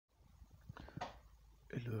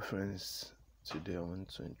Hello friends, today I want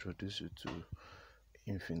to introduce you to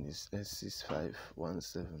Infinix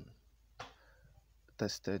X6517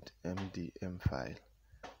 Tasted Mdm file.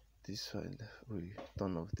 This file will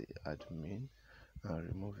turn off the admin and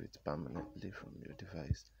remove it permanently from your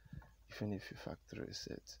device. Even if you factory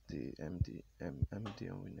reset, the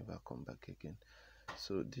MDM will never come back again.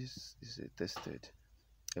 So this is a tested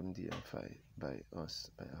MDM file by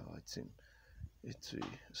us, by our team. It will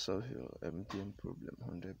solve your MDM problem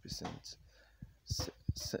 100%.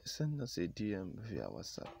 Send us a DM via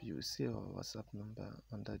WhatsApp. You will see our WhatsApp number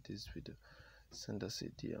under this video. Send us a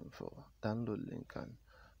DM for download link and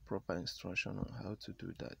proper instruction on how to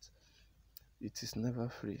do that. It is never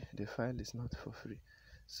free. The file is not for free.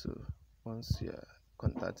 So once you are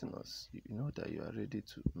contacting us, you know that you are ready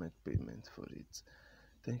to make payment for it.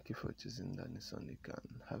 Thank you for choosing dany-sonic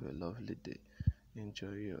and have a lovely day.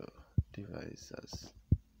 Enjoy your device as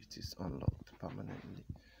it is unlocked permanently.